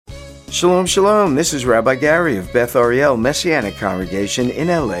Shalom, shalom. This is Rabbi Gary of Beth Ariel Messianic Congregation in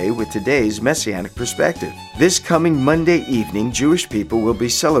LA with today's Messianic Perspective. This coming Monday evening, Jewish people will be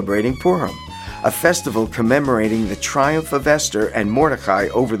celebrating Purim, a festival commemorating the triumph of Esther and Mordecai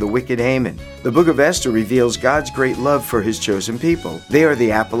over the wicked Haman. The book of Esther reveals God's great love for his chosen people. They are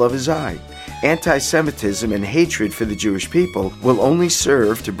the apple of his eye. Anti-Semitism and hatred for the Jewish people will only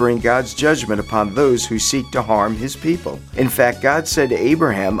serve to bring God's judgment upon those who seek to harm his people. In fact, God said to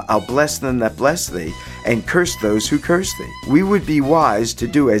Abraham, "I'll bless them that bless thee, and curse those who curse thee." We would be wise to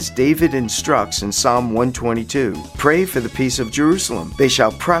do as David instructs in Psalm 122. Pray for the peace of Jerusalem. They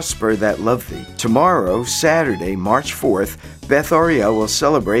shall prosper that love thee. Tomorrow, Saturday, March 4th, Beth Ariel will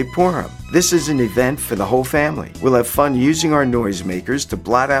celebrate Purim. This is an event for the whole family. We'll have fun using our noisemakers to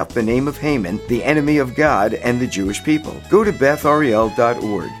blot out the name of Haman, the enemy of God and the Jewish people. Go to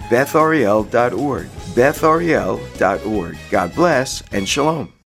bethariel.org, bethariel.org, bethariel.org. God bless and shalom.